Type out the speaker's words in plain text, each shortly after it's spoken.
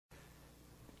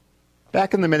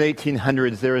Back in the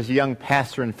mid-1800s, there was a young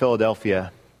pastor in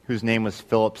Philadelphia whose name was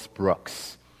Philip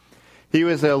Brooks. He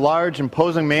was a large,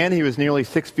 imposing man. He was nearly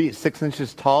 6 feet 6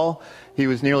 inches tall. He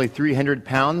was nearly 300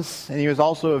 pounds, and he was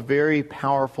also a very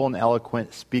powerful and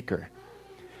eloquent speaker.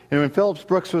 And when Philip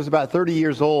Brooks was about 30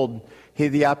 years old, he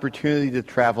had the opportunity to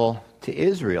travel to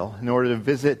Israel in order to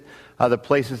visit the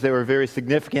places that were very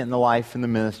significant in the life and the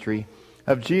ministry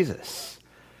of Jesus.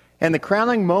 And the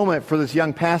crowning moment for this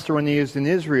young pastor when he was in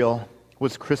Israel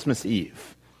was Christmas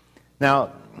Eve.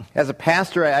 Now, as a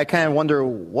pastor, I kind of wonder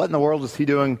what in the world is he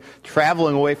doing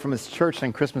traveling away from his church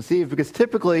on Christmas Eve, because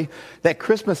typically that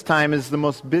Christmas time is the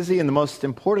most busy and the most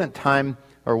important time,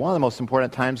 or one of the most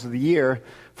important times of the year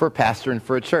for a pastor and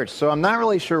for a church. So I'm not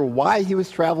really sure why he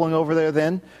was traveling over there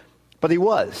then, but he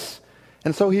was.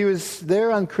 And so he was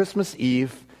there on Christmas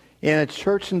Eve in a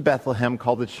church in Bethlehem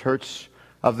called the Church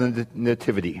of the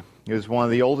Nativity. It was one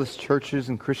of the oldest churches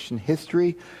in Christian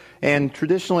history. And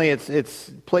traditionally,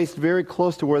 it's placed very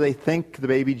close to where they think the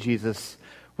baby Jesus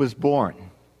was born.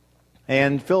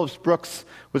 And Philip Brooks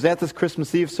was at this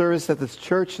Christmas Eve service at this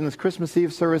church, and this Christmas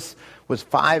Eve service was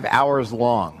 5 hours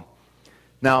long.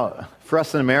 Now, for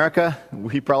us in America,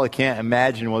 we probably can't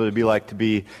imagine what it would be like to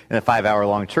be in a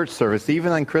 5-hour-long church service,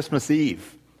 even on Christmas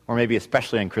Eve, or maybe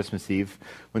especially on Christmas Eve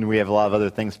when we have a lot of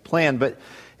other things planned. But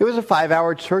it was a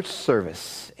 5-hour church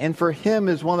service, and for him,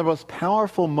 it was one of the most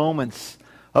powerful moments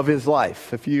of his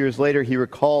life. A few years later, he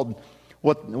recalled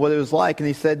what it was like, and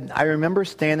he said, "I remember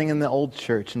standing in the old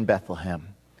church in Bethlehem,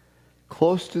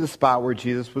 close to the spot where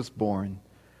Jesus was born,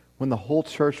 when the whole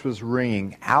church was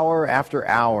ringing, hour after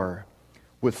hour,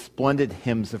 with splendid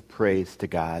hymns of praise to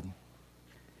God."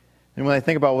 And when I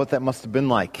think about what that must have been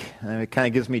like, it kind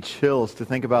of gives me chills to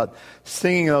think about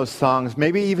singing those songs,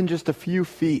 maybe even just a few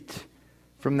feet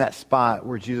from that spot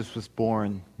where Jesus was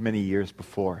born many years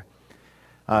before.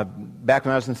 Back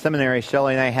when I was in seminary,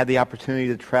 Shelley and I had the opportunity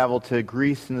to travel to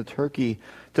Greece and to Turkey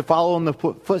to follow in the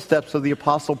footsteps of the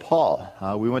Apostle Paul.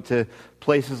 We went to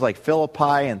places like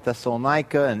Philippi and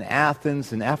Thessalonica and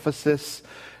Athens and Ephesus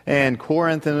and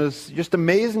Corinth, and it was just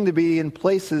amazing to be in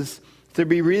places, to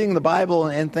be reading the Bible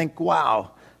and think,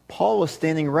 wow, Paul was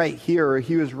standing right here, or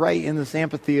he was right in this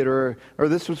amphitheater, or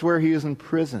this was where he was in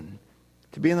prison.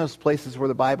 To be in those places where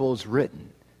the Bible is written.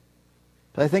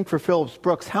 But I think for Philip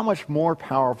Brooks, how much more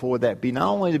powerful would that be? Not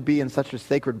only to be in such a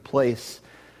sacred place,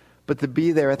 but to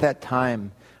be there at that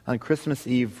time on Christmas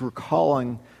Eve,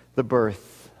 recalling the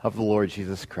birth of the Lord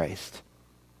Jesus Christ.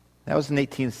 That was in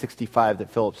 1865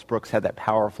 that Philip Brooks had that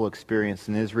powerful experience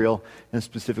in Israel, and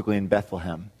specifically in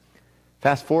Bethlehem.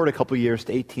 Fast forward a couple years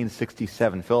to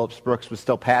 1867. Philip Brooks was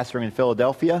still pastoring in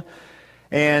Philadelphia,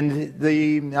 and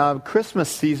the Christmas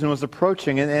season was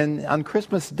approaching, and on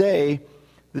Christmas Day,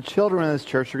 the children in his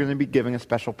church are going to be giving a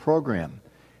special program.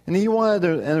 And he wanted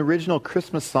an original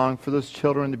Christmas song for those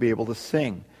children to be able to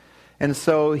sing. And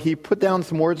so he put down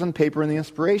some words on paper, and the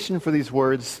inspiration for these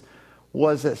words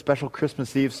was that special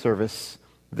Christmas Eve service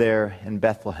there in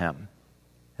Bethlehem.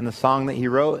 And the song that he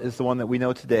wrote is the one that we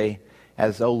know today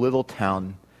as "O Little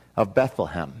Town of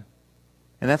Bethlehem."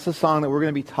 And that's the song that we're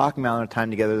going to be talking about in our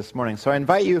time together this morning. So I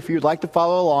invite you, if you'd like to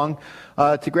follow along,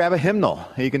 to grab a hymnal.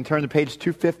 You can turn to page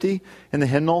 250 in the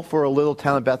hymnal for "O Little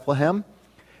Town of Bethlehem."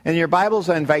 And in your Bibles,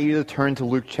 I invite you to turn to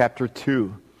Luke chapter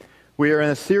 2. We are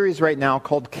in a series right now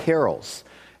called Carols.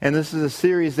 And this is a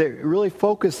series that really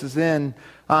focuses in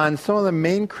on some of the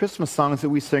main Christmas songs that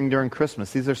we sing during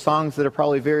Christmas. These are songs that are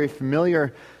probably very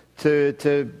familiar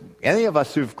to any of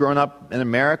us who've grown up in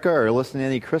America or listened to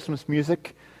any Christmas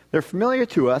music. They're familiar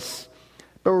to us,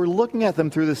 but we're looking at them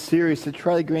through this series to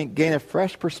try to gain a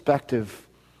fresh perspective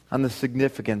on the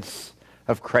significance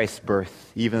of Christ's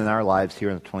birth, even in our lives here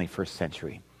in the 21st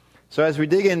century. So as we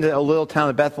dig into "A Little Town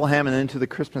of Bethlehem" and into the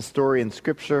Christmas story in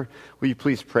Scripture, will you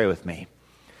please pray with me?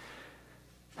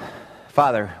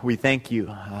 Father, we thank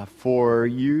you for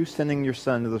you sending your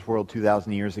Son to this world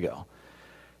 2,000 years ago.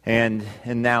 And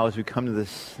now as we come to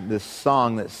this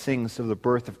song that sings of the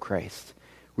birth of Christ,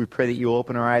 we pray that you will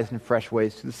open our eyes in fresh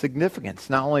ways to the significance,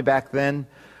 not only back then,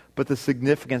 but the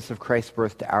significance of Christ's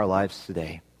birth to our lives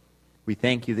today. We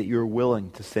thank you that you are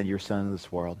willing to send your Son into this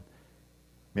world.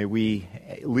 May we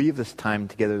leave this time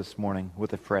together this morning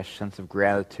with a fresh sense of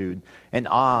gratitude and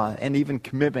awe and even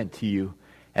commitment to you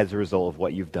as a result of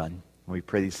what you've done. And we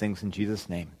pray these things in Jesus'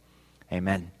 name.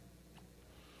 Amen.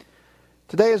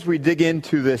 Today, as we dig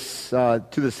into this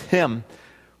hymn,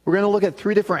 we're going to look at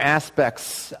three different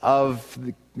aspects of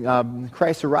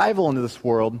Christ's arrival into this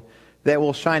world that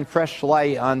will shine fresh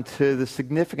light onto the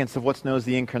significance of what's known as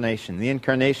the Incarnation. The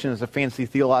Incarnation is a fancy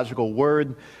theological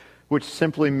word which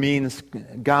simply means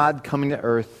God coming to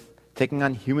earth, taking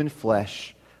on human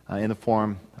flesh, in the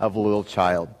form of a little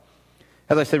child.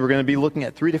 As I said, we're going to be looking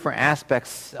at three different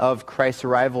aspects of Christ's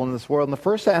arrival in this world. And the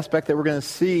first aspect that we're going to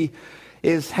see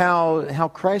is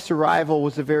how Christ's arrival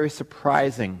was a very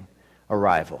surprising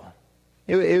arrival.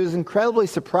 It was incredibly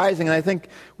surprising, and I think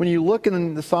when you look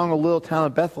in the song, "A Little Town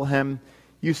of Bethlehem,"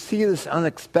 you see this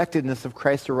unexpectedness of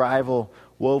Christ's arrival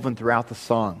woven throughout the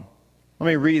song. Let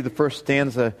me read the first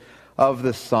stanza of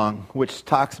this song, which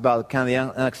talks about kind of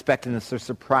the unexpectedness or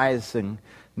surprising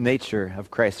nature of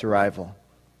Christ's arrival.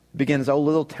 It begins, "O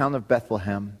little town of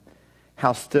Bethlehem,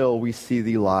 how still we see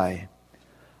thee lie.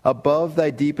 Above thy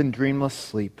deep and dreamless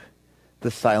sleep,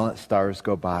 the silent stars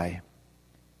go by.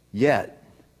 Yet,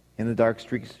 in the dark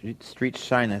streets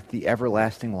shineth the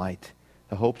everlasting light.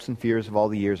 The hopes and fears of all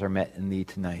the years are met in thee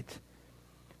tonight."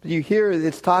 But you hear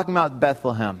it's talking about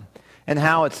Bethlehem and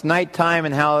how it's nighttime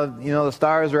and how, the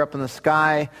stars are up in the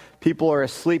sky. People are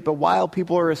asleep. But while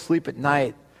people are asleep at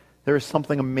night, there is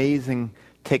something amazing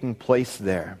taking place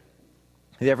there.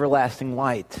 The everlasting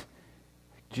light.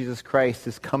 Jesus Christ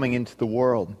is coming into the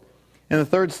world. In the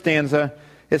third stanza,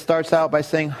 it starts out by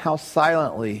saying, how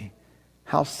silently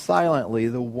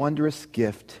the wondrous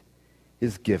gift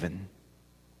is given.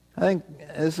 I think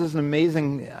this is an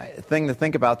amazing thing to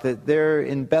think about, that there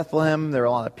in Bethlehem, there are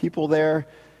a lot of people there,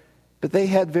 but they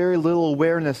had very little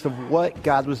awareness of what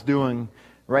God was doing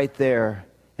right there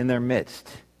in their midst.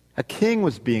 A king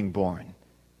was being born,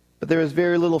 but there was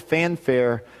very little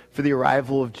fanfare for the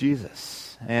arrival of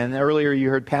Jesus. And earlier you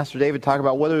heard Pastor David talk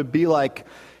about what it would be like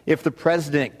if the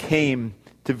president came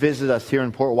to visit us here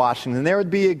in Port Washington. There would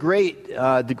be a great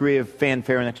degree of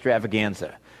fanfare and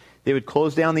extravaganza. They would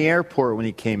close down the airport when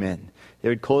he came in. They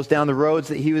would close down the roads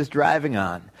that he was driving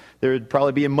on. There would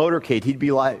probably be a motorcade. He'd be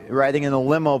riding in a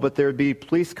limo, but there would be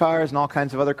police cars and all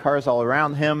kinds of other cars all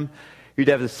around him. You'd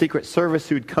have the Secret Service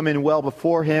who would come in well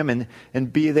before him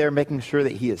and be there making sure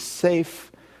that he is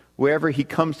safe. Wherever he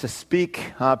comes to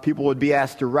speak, people would be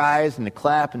asked to rise and to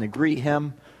clap and to greet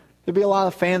him. There'd be a lot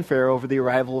of fanfare over the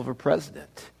arrival of a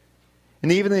president.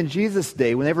 And even in Jesus'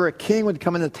 day, whenever a king would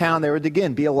come into town, there would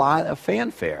again be a lot of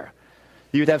fanfare.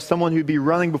 You'd have someone who'd be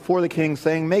running before the king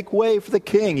saying, "Make way for the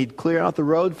king." He'd clear out the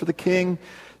road for the king.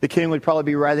 The king would probably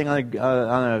be riding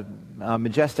on a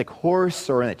majestic horse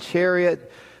or in a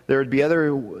chariot. There would be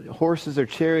other horses or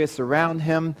chariots around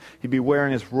him. He'd be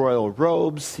wearing his royal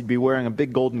robes. He'd be wearing a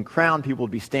big golden crown. People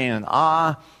would be standing in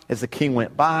awe as the king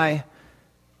went by.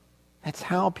 That's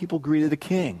how people greeted the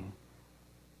king.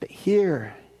 But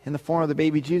here, in the form of the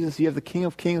baby Jesus, you have the King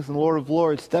of Kings and Lord of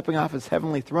Lords stepping off his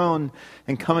heavenly throne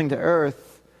and coming to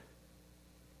earth.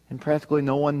 And practically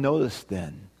no one noticed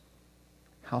then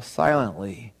how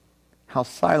silently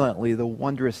the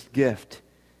wondrous gift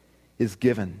is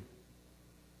given.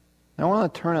 I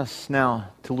want to turn us now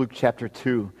to Luke chapter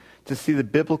 2 to see the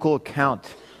biblical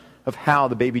account of how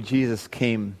the baby Jesus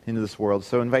came into this world.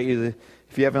 So I invite you,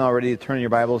 if you haven't already, to turn your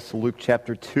Bibles to Luke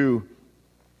chapter 2.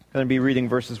 I'm going to be reading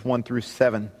verses 1 through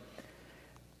 7.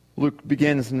 Luke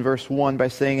begins in verse 1 by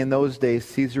saying, "In those days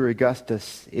Caesar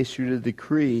Augustus issued a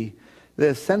decree that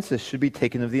a census should be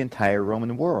taken of the entire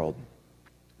Roman world.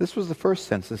 This was the first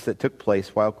census that took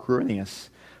place while Quirinius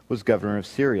was governor of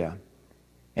Syria.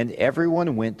 And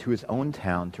everyone went to his own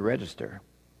town to register.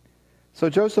 So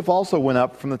Joseph also went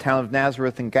up from the town of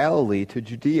Nazareth in Galilee to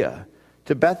Judea,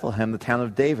 to Bethlehem, the town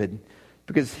of David,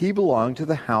 because he belonged to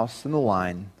the house and the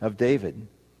line of David.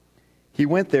 He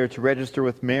went there to register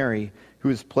with Mary, who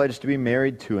was pledged to be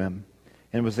married to him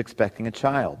and was expecting a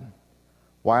child.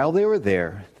 While they were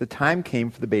there, the time came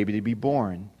for the baby to be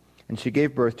born, and she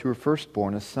gave birth to her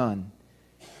firstborn, a son.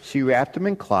 She wrapped him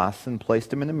in cloths and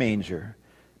placed him in a manger,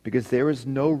 because there was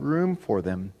no room for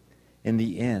them in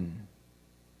the inn."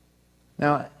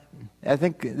 Now, I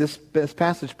think this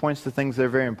passage points to things that are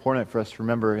very important for us to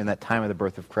remember in that time of the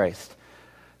birth of Christ.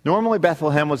 Normally,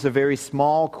 Bethlehem was a very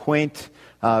small, quaint,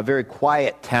 very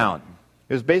quiet town.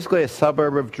 It was basically a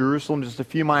suburb of Jerusalem, just a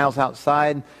few miles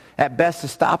outside. At best, a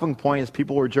stopping point as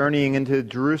people were journeying into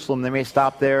Jerusalem. They may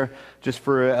stop there just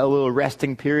for a little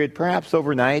resting period, perhaps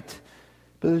overnight.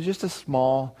 But it was just a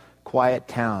small, quiet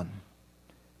town.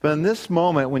 But in this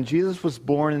moment, when Jesus was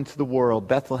born into the world,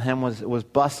 Bethlehem was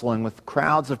bustling with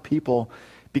crowds of people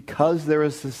because there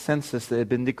was a census that had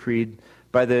been decreed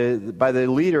by the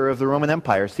leader of the Roman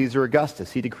Empire, Caesar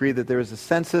Augustus. He decreed that there was a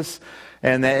census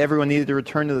and that everyone needed to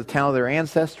return to the town of their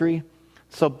ancestry.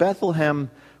 So Bethlehem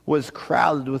was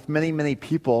crowded with many, many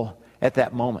people at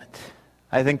that moment.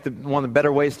 I think one of the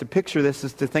better ways to picture this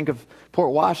is to think of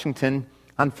Port Washington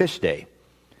on Fish Day.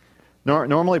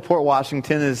 Normally, Port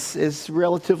Washington is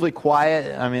relatively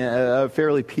quiet. I mean, a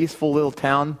fairly peaceful little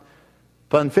town.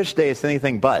 But on Fish Day, it's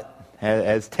anything but.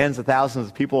 as tens of thousands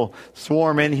of people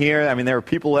swarm in here. I mean, there are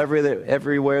people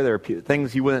everywhere. There are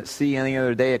things you wouldn't see any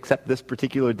other day except this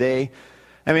particular day.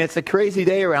 I mean, it's a crazy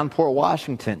day around Port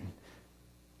Washington.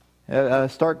 A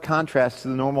stark contrast to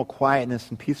the normal quietness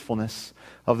and peacefulness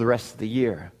of the rest of the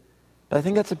year. But I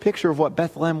think that's a picture of what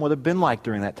Bethlehem would have been like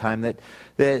during that time, that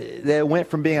it went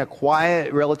from being a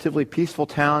quiet, relatively peaceful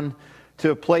town to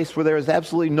a place where there was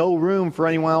absolutely no room for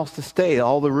anyone else to stay.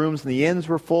 All the rooms in the inns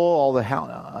were full.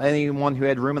 Anyone who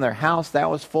had room in their house, that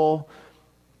was full.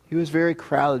 It was very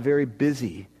crowded, very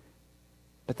busy.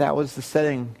 But that was the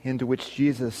setting into which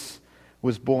Jesus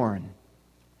was born.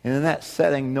 And in that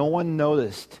setting, no one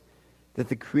noticed that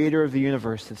the creator of the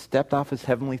universe had stepped off his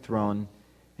heavenly throne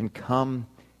and come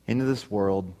into this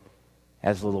world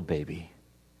as a little baby.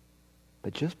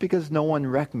 But just because no one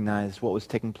recognized what was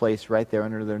taking place right there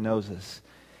under their noses,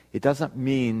 it doesn't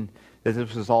mean that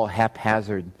this was all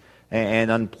haphazard and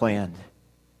unplanned.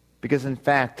 Because in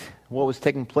fact, what was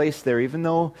taking place there, even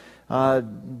though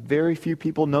very few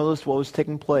people noticed what was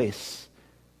taking place,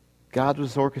 God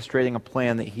was orchestrating a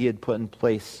plan that he had put in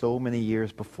place so many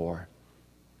years before.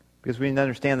 Because we need to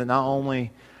understand that not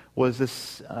only was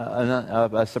this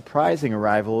a surprising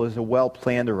arrival, it was a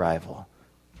well-planned arrival.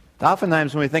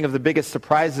 Oftentimes when we think of the biggest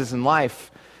surprises in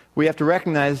life, we have to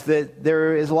recognize that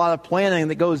there is a lot of planning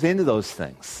that goes into those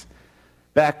things.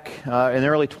 Back in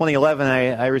early 2011,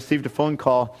 I received a phone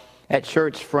call at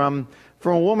church from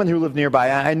a woman who lived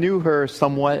nearby. I knew her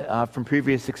somewhat from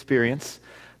previous experience,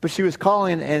 but she was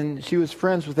calling and she was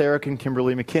friends with Eric and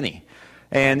Kimberly McKinney.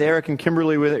 And Eric and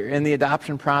Kimberly were in the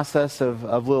adoption process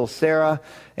of little Sarah,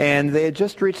 and they had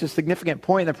just reached a significant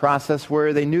point in the process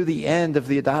where they knew the end of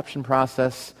the adoption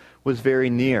process was very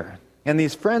near. And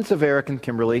these friends of Eric and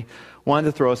Kimberly wanted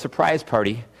to throw a surprise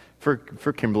party for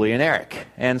Kimberly and Eric.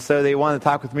 And so they wanted to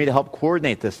talk with me to help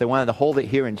coordinate this. They wanted to hold it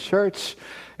here in church,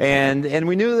 and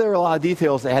we knew there were a lot of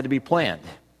details that had to be planned.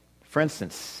 For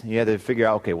instance, you had to figure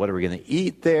out, okay, what are we going to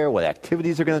eat there? What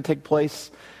activities are going to take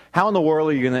place? How in the world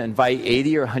are you going to invite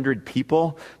 80 or 100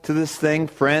 people to this thing?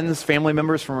 Friends, family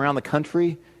members from around the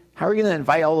country? How are you going to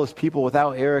invite all those people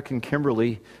without Eric and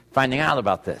Kimberly finding out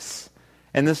about this?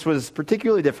 And this was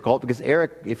particularly difficult because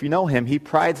Eric, if you know him, he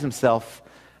prides himself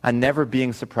on never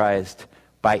being surprised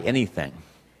by anything.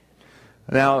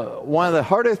 Now, one of the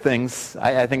harder things,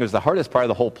 I think it was the hardest part of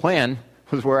the whole plan,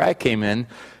 was where I came in.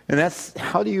 And that's,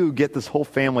 how do you get this whole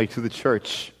family to the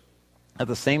church at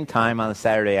the same time on a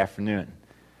Saturday afternoon?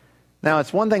 Now,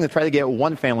 it's one thing to try to get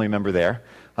one family member there.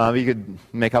 You could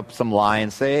make up some lie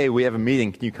and say, hey, we have a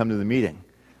meeting. Can you come to the meeting?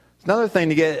 It's another thing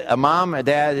to get a mom, a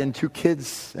dad, and 2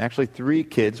 kids, actually 3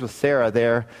 kids with Sarah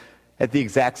there at the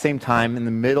exact same time in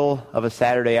the middle of a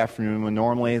Saturday afternoon when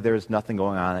normally there's nothing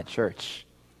going on at church.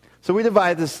 So we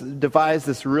devised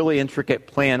this really intricate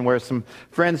plan where some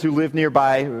friends who live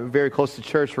nearby, very close to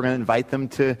church, we're going to invite them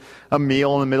to a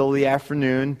meal in the middle of the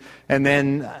afternoon. And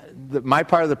then my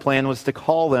part of the plan was to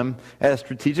call them at a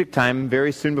strategic time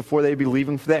very soon before they'd be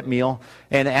leaving for that meal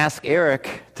and ask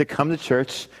Eric to come to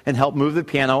church and help move the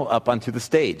piano up onto the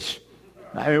stage.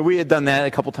 I mean, we had done that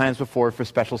a couple times before for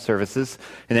special services,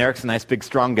 and Eric's a nice, big,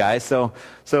 strong guy, so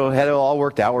had it all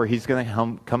worked out where he's going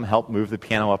to come help move the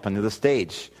piano up onto the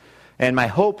stage. And my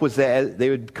hope was that they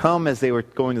would come as they were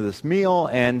going to this meal,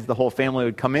 and the whole family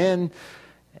would come in,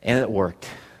 and it worked.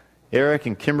 Eric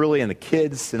and Kimberly and the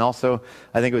kids, and also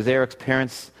I think it was Eric's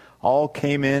parents, all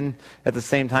came in at the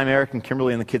same time. Eric and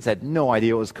Kimberly and the kids had no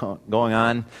idea what was going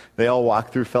on. They all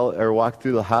walked through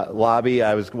the lobby.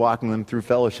 I was walking them through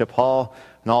Fellowship Hall,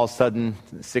 and all of a sudden,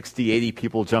 60, 80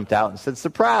 people jumped out and said,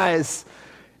 "Surprise!"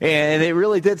 And it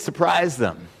really did surprise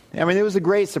them. I mean, it was a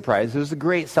great surprise. It was a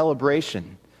great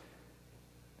celebration.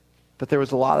 But there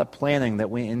was a lot of planning that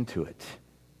went into it.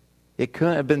 It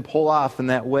couldn't have been pulled off in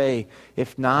that way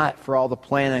if not for all the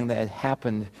planning that had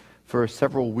happened for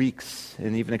several weeks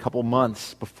and even a couple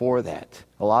months before that.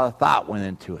 A lot of thought went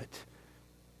into it.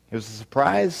 It was a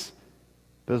surprise,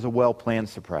 but it was a well-planned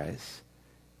surprise.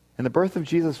 And the birth of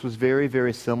Jesus was very,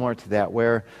 very similar to that,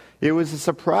 where it was a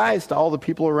surprise to all the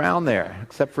people around there,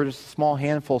 except for just a small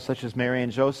handful such as Mary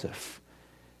and Joseph.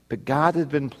 But God had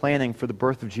been planning for the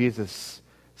birth of Jesus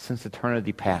since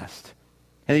eternity past.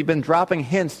 And he'd been dropping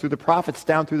hints through the prophets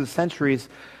down through the centuries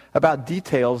about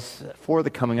details for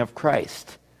the coming of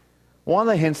Christ. One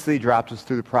of the hints that he dropped was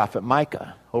through the prophet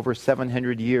Micah, over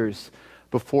 700 years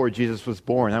before Jesus was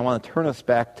born. I want to turn us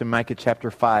back to Micah chapter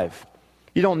 5.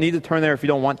 You don't need to turn there if you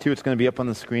don't want to. It's going to be up on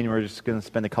the screen. We're just going to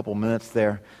spend a couple minutes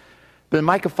there. But in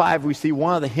Micah 5, we see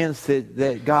one of the hints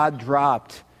that God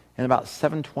dropped in about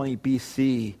 720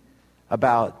 BC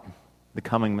about the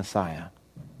coming Messiah.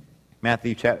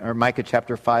 Micah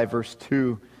chapter 5, verse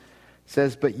 2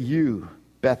 says, "But you,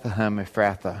 Bethlehem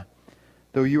Ephrathah,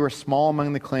 though you are small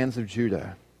among the clans of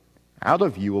Judah, out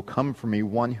of you will come for me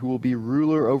one who will be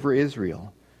ruler over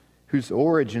Israel, whose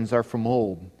origins are from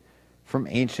old, from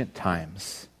ancient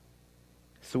times."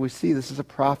 So we see this is a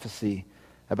prophecy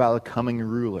about a coming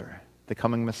ruler, the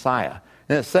coming Messiah.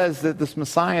 And it says that this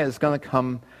Messiah is going to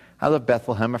come out of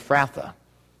Bethlehem Ephrathah.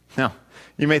 Now,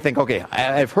 you may think, okay,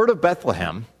 I've heard of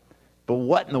Bethlehem, but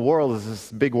what in the world is this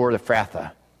big word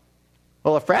Ephrathah?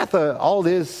 Well, Ephrathah, all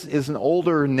it is an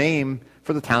older name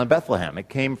for the town of Bethlehem. It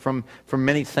came from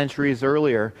many centuries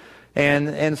earlier.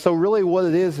 And so really what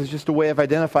it is just a way of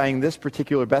identifying this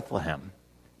particular Bethlehem.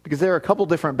 Because there are a couple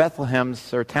different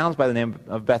Bethlehems or towns by the name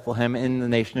of Bethlehem in the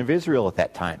nation of Israel at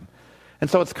that time. And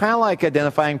so it's kind of like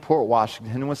identifying Port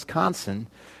Washington, Wisconsin,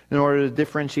 in order to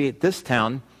differentiate this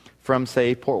town from,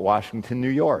 say, Port Washington, New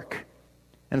York.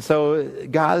 And so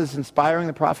God is inspiring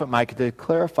the prophet Micah to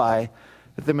clarify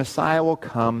that the Messiah will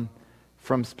come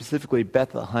from specifically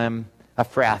Bethlehem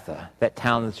Ephrathah, that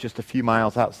town that's just a few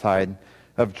miles outside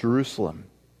of Jerusalem.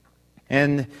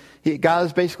 And God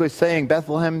is basically saying,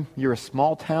 Bethlehem, you're a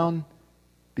small town,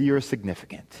 but you're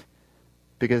significant.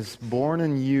 Because born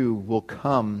in you will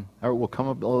come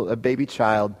a baby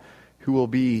child who will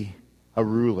be a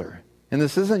ruler. And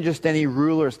this isn't just any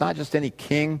ruler, it's not just any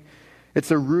king.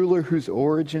 It's a ruler whose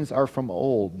origins are from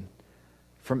old,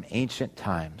 from ancient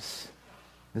times.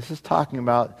 This is talking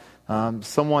about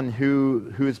someone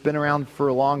who has been around for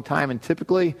a long time. And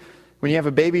typically, when you have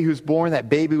a baby who's born, that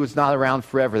baby was not around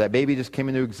forever. That baby just came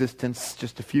into existence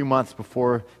just a few months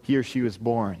before he or she was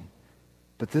born.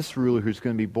 But this ruler who's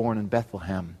going to be born in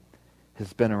Bethlehem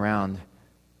has been around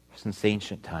since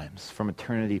ancient times, from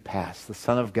eternity past. The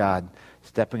Son of God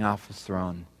stepping off his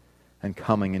throne and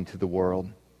coming into the world.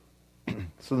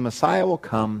 So the Messiah will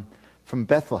come from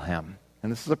Bethlehem.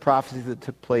 And this is a prophecy that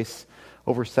took place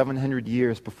over 700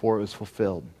 years before it was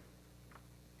fulfilled.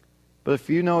 But if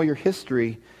you know your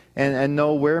history and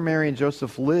know where Mary and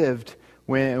Joseph lived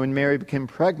when Mary became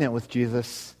pregnant with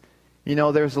Jesus, you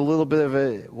know there's a little bit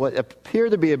of what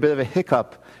appeared to be a bit of a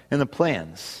hiccup in the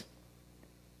plans.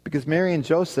 Because Mary and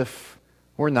Joseph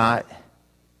were not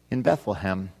in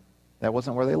Bethlehem. That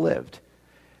wasn't where they lived.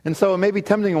 And so it may be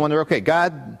tempting to wonder, okay,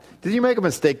 God, did you make a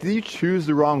mistake? Did you choose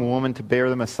the wrong woman to bear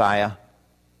the Messiah?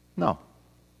 No.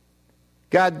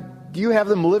 God, do you have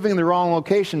them living in the wrong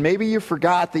location? Maybe you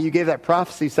forgot that you gave that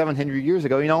prophecy 700 years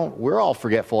ago. You know, we're all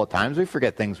forgetful at times. We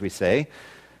forget things we say.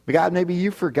 But God, maybe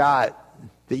you forgot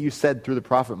that you said through the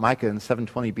prophet Micah in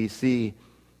 720 BC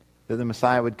that the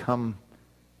Messiah would come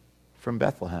from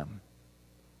Bethlehem.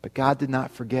 But God did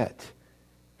not forget.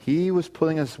 He was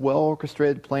putting this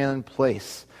well-orchestrated plan in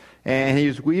place. And he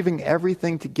was weaving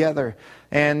everything together.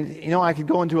 And, you know, I could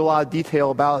go into a lot of detail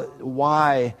about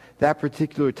why that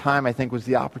particular time, I think, was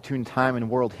the opportune time in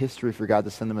world history for God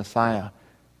to send the Messiah.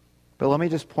 But let me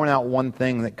just point out one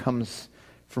thing that comes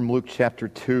from Luke chapter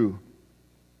 2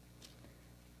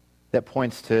 that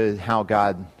points to how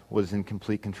God was in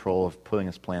complete control of putting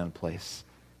his plan in place.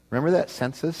 Remember that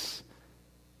census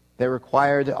that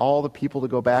required all the people to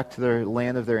go back to their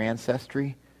land of their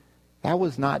ancestry? That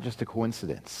was not just a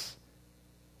coincidence.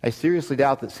 I seriously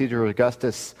doubt that Caesar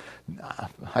Augustus,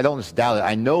 I don't just doubt it,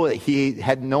 I know that he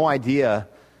had no idea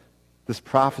this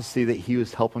prophecy that he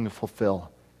was helping to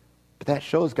fulfill. But that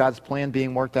shows God's plan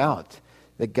being worked out.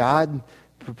 That God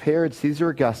prepared Caesar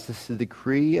Augustus to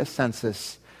decree a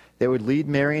census that would lead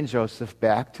Mary and Joseph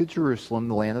back to Jerusalem,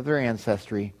 the land of their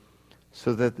ancestry,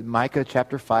 so that Micah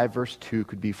chapter 5 verse 2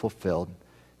 could be fulfilled.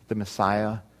 The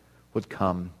Messiah would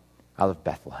come out of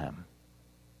Bethlehem.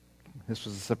 This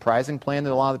was a surprising plan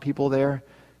to a lot of the people there,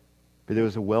 but it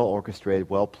was a well-orchestrated,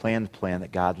 well-planned plan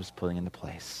that God was putting into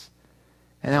place.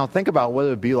 And now think about what it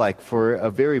would be like for a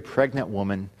very pregnant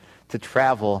woman to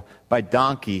travel by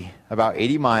donkey about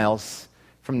 80 miles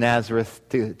from Nazareth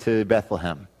to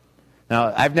Bethlehem.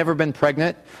 Now, I've never been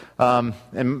pregnant,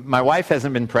 and my wife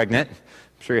hasn't been pregnant.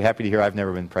 I'm sure you're happy to hear I've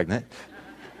never been pregnant.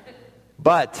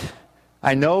 But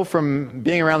I know from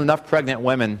being around enough pregnant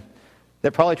women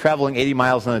that probably traveling 80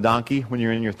 miles on a donkey when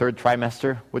you're in your third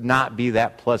trimester would not be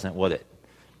that pleasant, would it?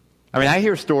 I mean, I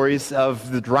hear stories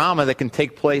of the drama that can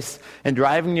take place in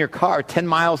driving your car 10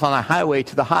 miles on a highway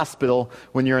to the hospital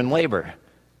when you're in labor.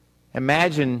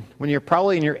 Imagine when you're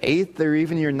probably in your 8th or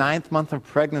even your 9th month of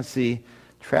pregnancy,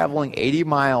 traveling 80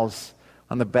 miles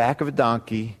on the back of a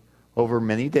donkey over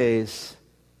many days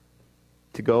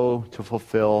to go to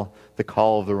fulfill the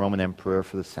call of the Roman emperor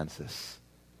for the census.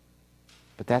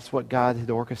 But that's what God had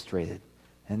orchestrated.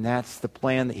 And that's the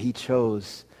plan that he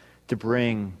chose to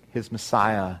bring his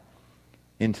Messiah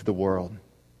into the world.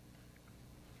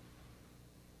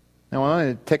 Now I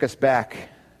want to take us back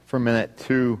for a minute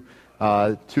to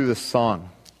this song.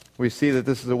 We see that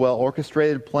this is a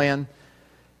well-orchestrated plan,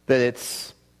 that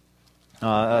it's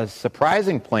a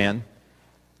surprising plan,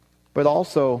 but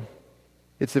also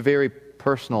it's a very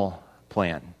personal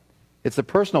plan. It's a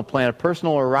personal plan, a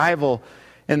personal arrival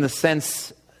in the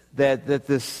sense that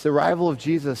this arrival of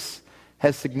Jesus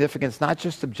has significance, not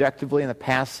just objectively in the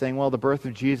past, saying, well, the birth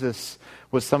of Jesus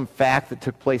was some fact that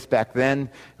took place back then, and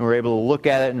we're able to look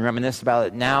at it and reminisce about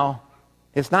it now.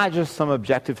 It's not just some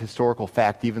objective historical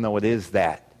fact, even though it is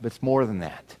that, but it's more than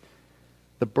that.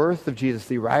 The birth of Jesus,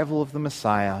 the arrival of the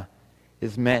Messiah,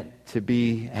 is meant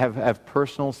to have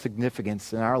personal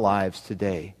significance in our lives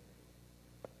today.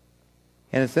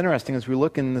 And it's interesting as we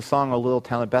look in the song, O Little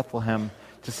Town of Bethlehem,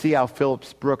 to see how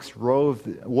Phillips Brooks wove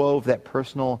that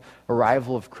personal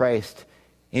arrival of Christ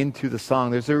into the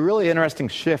song. There's a really interesting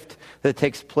shift that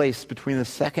takes place between the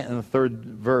second and the third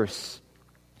verse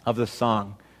of the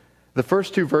song. The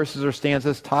first two verses or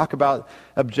stanzas talk about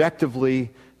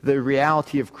objectively the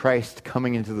reality of Christ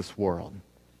coming into this world.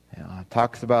 It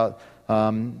talks about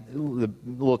the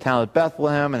little town of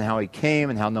Bethlehem and how he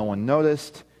came and how no one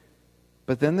noticed.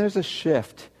 But then there's a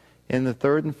shift in the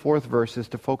third and fourth verses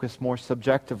to focus more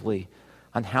subjectively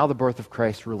on how the birth of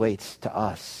Christ relates to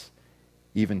us,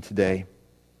 even today.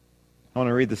 I want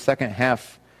to read the second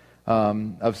half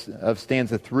of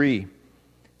stanza 3. It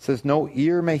says, no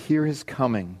ear may hear his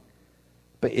coming,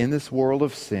 but in this world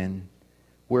of sin,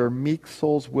 where meek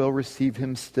souls will receive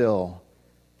him still,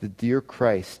 the dear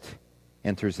Christ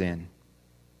enters in.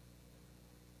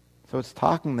 So it's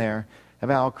talking there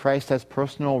about how Christ has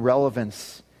personal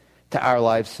relevance to our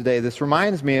lives today. This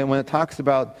reminds me, when it talks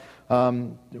about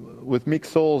with meek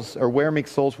souls, or where meek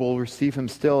souls will receive him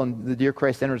still, and the dear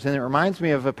Christ enters in, it reminds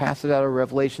me of a passage out of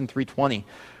Revelation 3:20,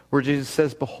 where Jesus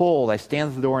says, behold, I stand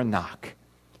at the door and knock.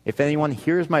 If anyone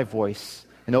hears my voice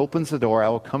and opens the door, I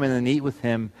will come in and eat with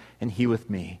him and he with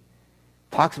me.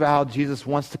 Talks about how Jesus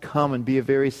wants to come and be a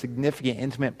very significant,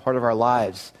 intimate part of our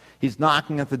lives. He's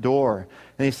knocking at the door,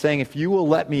 and he's saying, if you will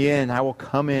let me in, I will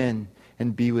come in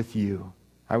and be with you.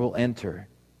 I will enter.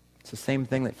 It's the same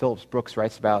thing that Phillips Brooks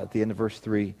writes about at the end of verse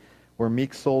 3, where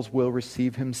meek souls will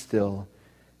receive him still,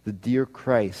 the dear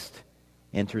Christ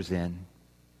enters in.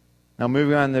 Now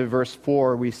moving on to verse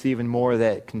 4, we see even more of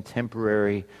that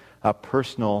contemporary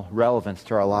personal relevance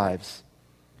to our lives.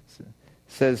 It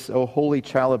says, O holy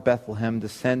child of Bethlehem,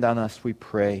 descend on us, we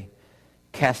pray.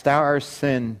 Cast out our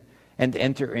sin and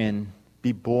enter in.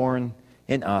 Be born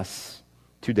in us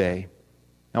today.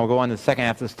 Now we'll go on to the second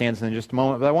half of the stanza in just a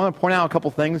moment, but I want to point out a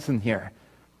couple things in here.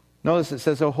 Notice it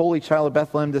says, O holy child of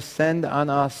Bethlehem, descend on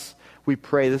us, we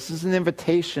pray. This is an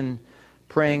invitation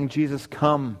praying, Jesus,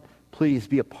 come, please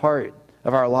be a part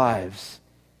of our lives.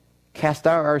 Cast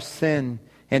out our sin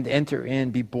and enter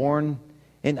in. Be born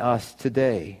in us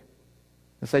today.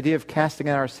 This idea of casting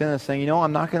out our sin is saying,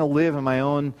 I'm not going to live in my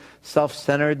own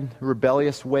self-centered,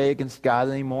 rebellious way against God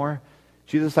anymore.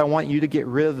 Jesus, I want you to get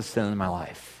rid of the sin in my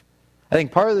life. I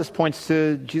think part of this points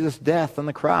to Jesus' death on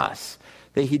the cross,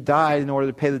 that he died in order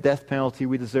to pay the death penalty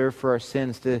we deserve for our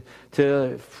sins,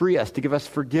 to free us, to give us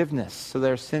forgiveness, so that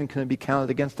our sin couldn't be counted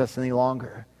against us any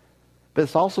longer. But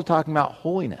it's also talking about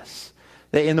holiness,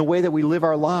 that in the way that we live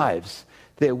our lives,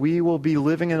 that we will be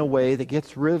living in a way that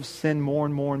gets rid of sin more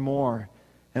and more and more,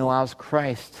 and allows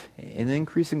Christ in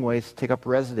increasing ways to take up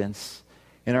residence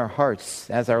in our hearts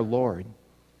as our Lord.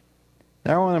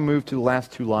 Now I want to move to the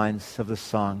last two lines of this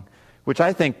song, which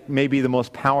I think may be the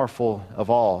most powerful of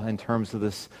all in terms of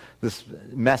this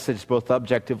message, both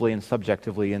objectively and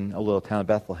subjectively, in a little town of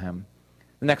Bethlehem.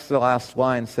 The next to the last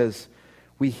line says,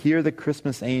 we hear the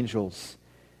Christmas angels,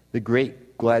 the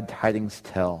great glad tidings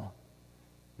tell.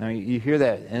 Now you hear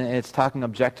that, and it's talking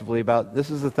objectively about,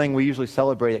 this is the thing we usually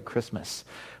celebrate at Christmas.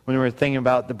 When we're thinking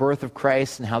about the birth of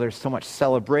Christ and how there's so much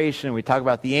celebration, we talk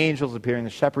about the angels appearing, the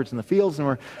shepherds in the fields, and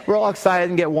we're all excited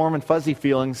and get warm and fuzzy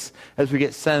feelings as we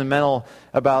get sentimental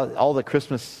about all that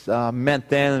Christmas meant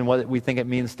then and what we think it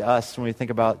means to us when we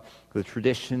think about the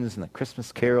traditions and the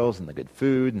Christmas carols and the good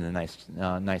food and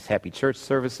the nice happy church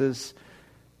services.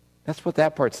 That's what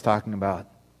that part's talking about.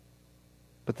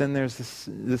 But then there's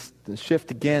this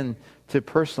shift again to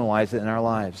personalize it in our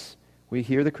lives. We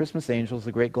hear the Christmas angels,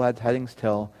 the great glad tidings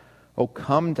tell, O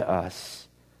come to us,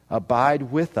 abide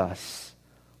with us,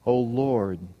 O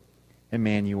Lord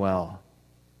Emmanuel.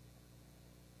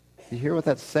 You hear what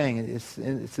that's saying? It's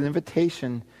an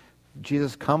invitation.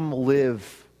 Jesus, come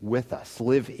live with us,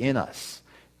 live in us,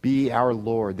 be our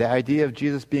Lord. The idea of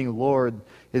Jesus being Lord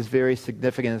is very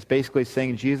significant. It's basically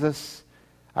saying, Jesus,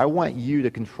 I want you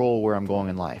to control where I'm going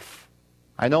in life.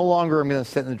 I no longer am going to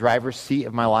sit in the driver's seat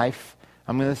of my life.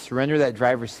 I'm going to surrender that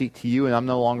driver's seat to you, and I'm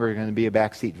no longer going to be a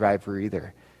backseat driver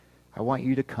either. I want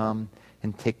you to come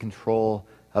and take control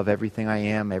of everything I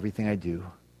am, everything I do.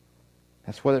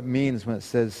 That's what it means when it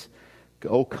says,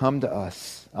 "Oh, come to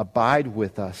us, abide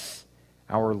with us,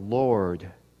 our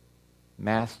Lord,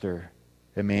 Master,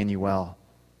 Emmanuel."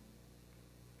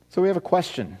 So we have a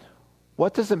question.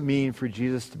 What does it mean for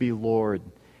Jesus to be Lord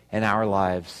in our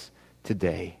lives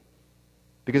today?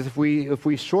 Because if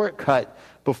we shortcut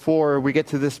before we get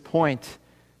to this point,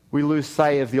 we lose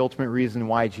sight of the ultimate reason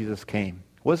why Jesus came.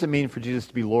 What does it mean for Jesus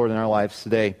to be Lord in our lives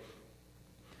today?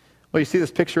 Well, you see this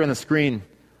picture on the screen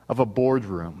of a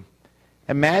boardroom.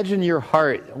 Imagine your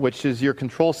heart, which is your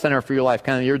control center for your life,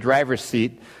 kind of your driver's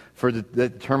seat that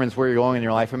determines where you're going in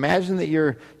your life. Imagine that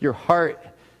your heart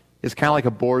is kind of like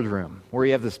a boardroom, where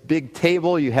you have this big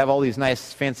table, you have all these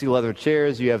nice fancy leather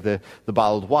chairs, you have the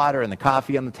bottled water and the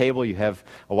coffee on the table, you have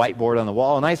a whiteboard on the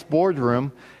wall, a nice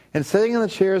boardroom, and sitting in the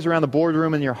chairs around the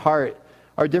boardroom in your heart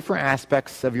are different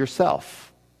aspects of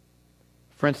yourself.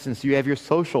 For instance, you have your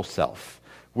social self,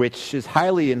 which is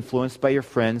highly influenced by your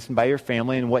friends and by your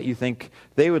family and what you think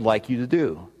they would like you to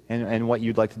do and what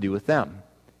you'd like to do with them.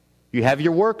 You have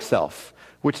your work self,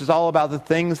 which is all about the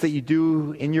things that you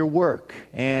do in your work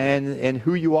and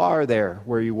who you are there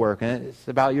where you work. And it's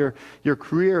about your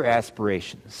career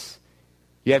aspirations.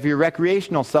 You have your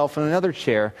recreational self in another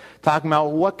chair talking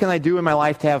about what can I do in my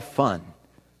life to have fun?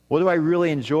 What do I really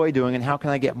enjoy doing and how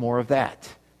can I get more of that?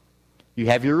 You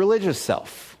have your religious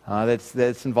self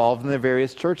that's involved in the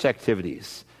various church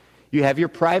activities. You have your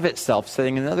private self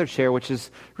sitting in another chair, which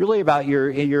is really about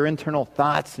your internal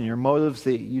thoughts and your motives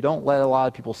that you don't let a lot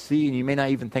of people see, and you may not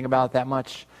even think about it that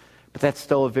much, but that's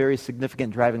still a very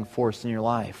significant driving force in your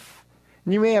life.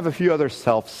 And you may have a few other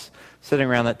selves sitting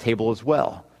around that table as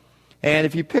well. And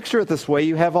if you picture it this way,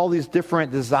 you have all these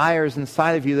different desires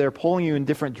inside of you that are pulling you in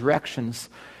different directions.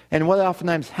 And what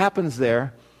oftentimes happens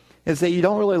there is that you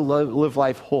don't really live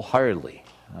life wholeheartedly.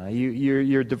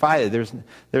 You're divided.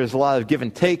 There's a lot of give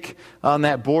and take on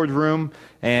that boardroom,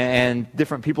 and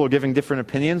different people are giving different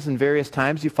opinions, and various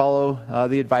times you follow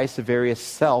the advice of various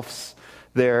selves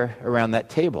there around that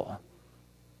table.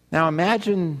 Now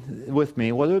imagine with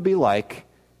me what it would be like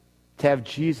to have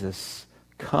Jesus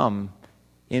come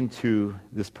into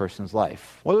this person's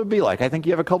life. What it would be like? I think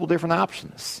you have a couple different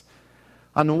options.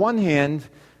 On the one hand,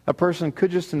 a person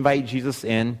could just invite Jesus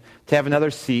in to have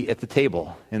another seat at the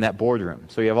table in that boardroom.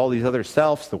 So you have all these other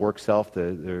selves, the work self,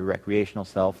 the recreational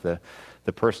self, the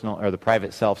personal or the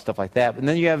private self, stuff like that. And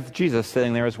then you have Jesus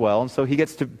sitting there as well. And so he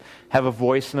gets to have a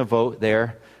voice and a vote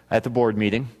there at the board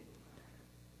meeting.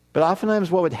 But oftentimes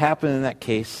what would happen in that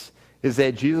case is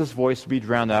that Jesus' voice would be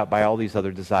drowned out by all these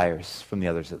other desires from the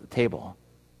others at the table.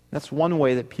 That's one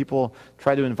way that people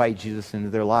try to invite Jesus into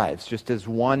their lives, just as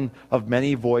one of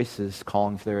many voices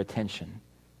calling for their attention.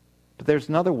 But there's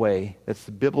another way, that's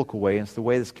the biblical way, and it's the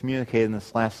way that's communicated in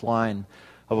this last line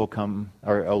of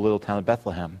O Little Town of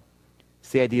Bethlehem.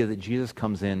 It's the idea that Jesus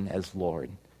comes in as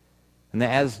Lord. And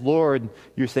that as Lord,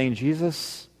 you're saying,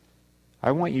 Jesus,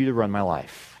 I want you to run my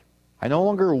life. I no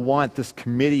longer want this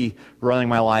committee running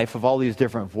my life of all these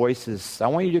different voices. I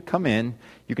want you to come in.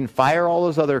 You can fire all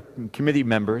those other committee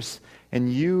members,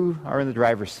 and you are in the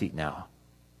driver's seat now.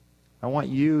 I want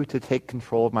you to take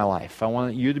control of my life. I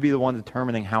want you to be the one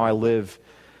determining how I live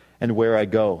and where I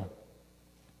go.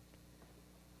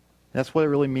 That's what it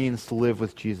really means to live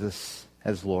with Jesus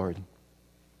as Lord.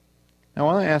 Now,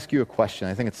 I want to ask you a question.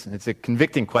 I think it's a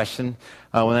convicting question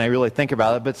when I really think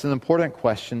about it, but it's an important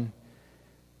question.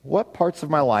 What parts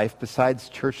of my life, besides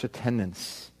church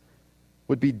attendance,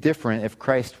 would be different if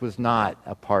Christ was not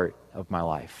a part of my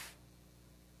life?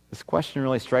 This question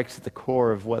really strikes at the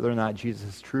core of whether or not Jesus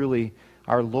is truly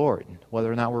our Lord,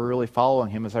 whether or not we're really following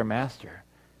him as our master.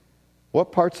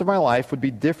 What parts of my life would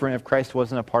be different if Christ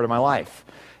wasn't a part of my life?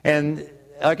 And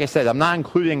like I said, I'm not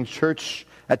including church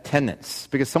attendance,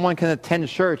 because someone can attend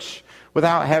church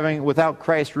without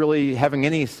Christ really having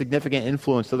any significant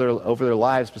influence over their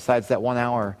lives besides that 1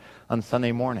 hour on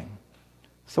Sunday morning.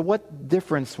 So what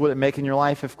difference would it make in your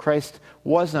life if Christ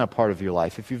wasn't a part of your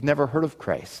life, if you've never heard of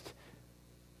Christ?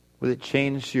 Would it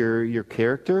change your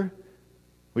character?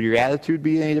 Would your attitude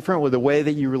be any different? Would the way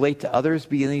that you relate to others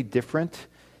be any different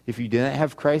if you didn't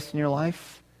have Christ in your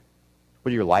life?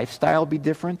 Would your lifestyle be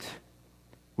different?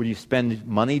 Would you spend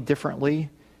money differently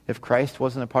if Christ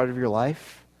wasn't a part of your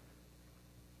life?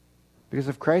 Because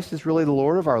if Christ is really the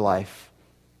Lord of our life,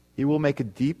 he will make a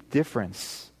deep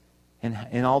difference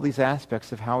in all these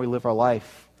aspects of how we live our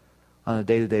life on a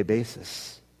day-to-day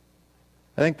basis.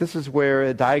 I think this is where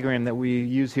a diagram that we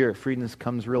use here at Frieden's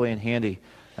comes really in handy.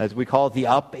 as we call it, the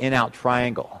up and out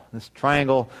triangle. This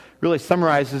triangle really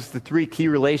summarizes the three key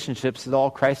relationships that all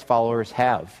Christ followers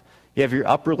have. You have your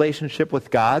up relationship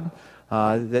with God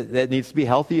that needs to be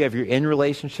healthy. You have your in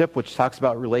relationship, which talks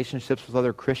about relationships with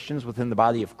other Christians within the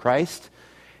body of Christ.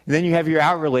 And then you have your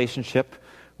out relationship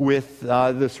with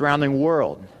the surrounding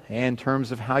world in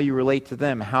terms of how you relate to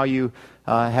them, how you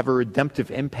have a redemptive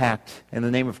impact in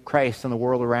the name of Christ on the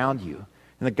world around you.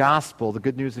 And the gospel, the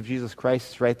good news of Jesus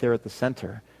Christ, is right there at the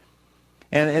center.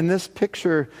 And this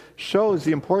picture shows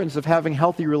the importance of having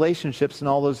healthy relationships in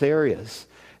all those areas.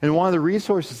 And one of the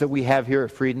resources that we have here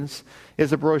at Friedens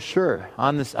is a brochure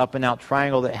on this up and out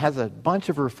triangle that has a bunch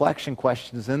of reflection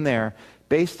questions in there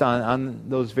based on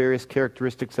those various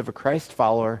characteristics of a Christ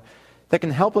follower that can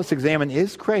help us examine,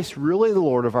 is Christ really the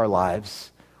Lord of our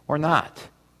lives or not?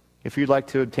 If you'd like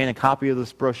to obtain a copy of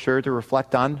this brochure to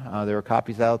reflect on, there are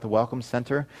copies out at the Welcome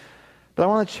Center. But I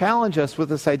want to challenge us with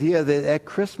this idea that at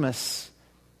Christmas,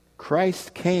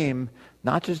 Christ came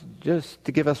not just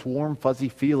to give us warm, fuzzy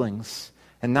feelings,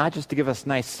 and not just to give us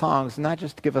nice songs, and not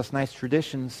just to give us nice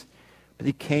traditions, but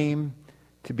he came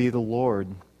to be the Lord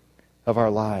of our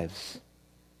lives.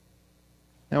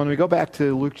 Now, when we go back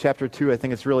to Luke chapter 2, I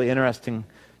think it's really interesting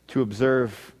to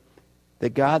observe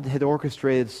that God had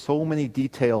orchestrated so many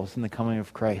details in the coming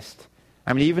of Christ.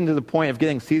 I mean, even to the point of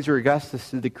getting Caesar Augustus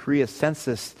to decree a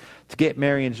census to get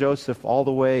Mary and Joseph all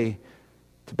the way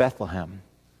to Bethlehem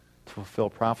to fulfill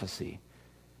prophecy.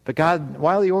 But God,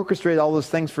 while he orchestrated all those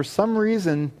things, for some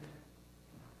reason,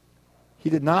 he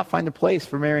did not find a place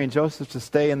for Mary and Joseph to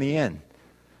stay in the inn.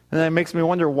 And that makes me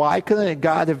wonder, why couldn't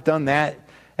God have done that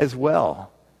as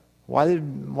well? Why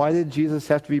did Jesus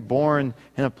have to be born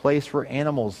in a place where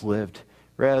animals lived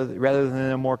rather than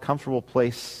in a more comfortable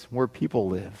place where people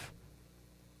live?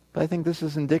 But I think this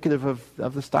is indicative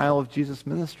of the style of Jesus'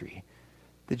 ministry,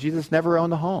 that Jesus never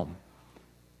owned a home.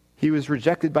 He was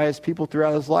rejected by his people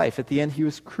throughout his life. At the end, he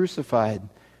was crucified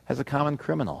as a common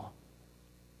criminal.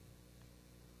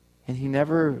 And he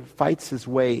never fights his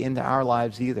way into our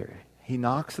lives either. He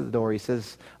knocks at the door. He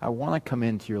says, I want to come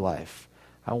into your life.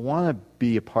 I want to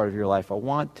be a part of your life. I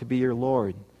want to be your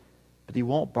Lord. But he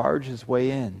won't barge his way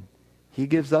in. He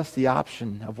gives us the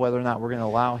option of whether or not we're going to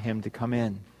allow him to come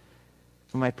in.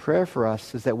 And my prayer for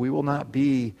us is that we will not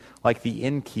be like the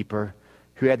innkeeper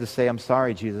who had to say, I'm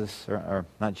sorry, Jesus, or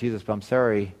not Jesus, but I'm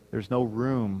sorry, there's no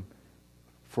room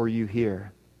for you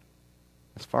here.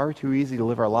 It's far too easy to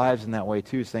live our lives in that way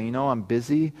too, saying, I'm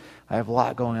busy, I have a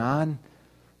lot going on.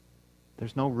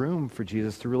 There's no room for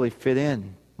Jesus to really fit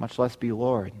in, much less be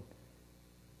Lord.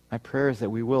 My prayer is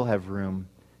that we will have room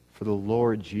for the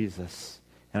Lord Jesus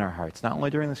in our hearts, not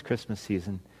only during this Christmas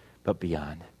season, but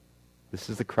beyond. This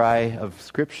is the cry of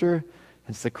Scripture.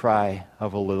 It's the cry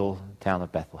of a little town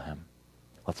of Bethlehem.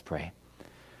 Let's pray.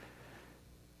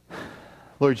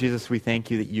 Lord Jesus, we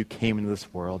thank you that you came into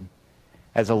this world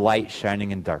as a light shining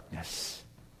in darkness.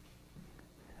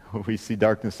 We see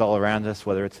darkness all around us,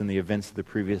 whether it's in the events of the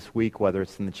previous week, whether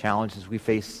it's in the challenges we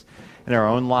face in our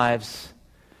own lives.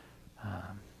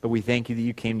 But we thank you that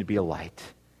you came to be a light.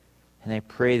 And I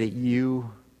pray that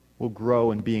you will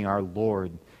grow in being our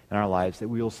Lord in our lives, that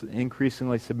we will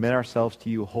increasingly submit ourselves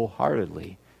to you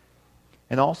wholeheartedly.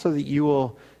 And also that you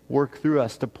will work through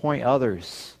us to point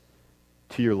others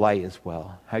to your light as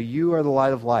well. How you are the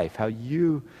light of life. How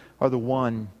you are the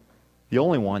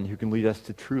only one who can lead us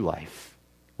to true life.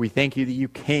 We thank you that you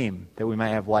came that we might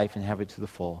have life and have it to the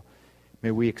full.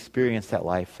 May we experience that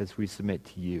life as we submit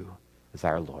to you as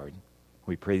our Lord.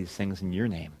 We pray these things in your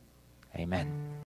name. Amen.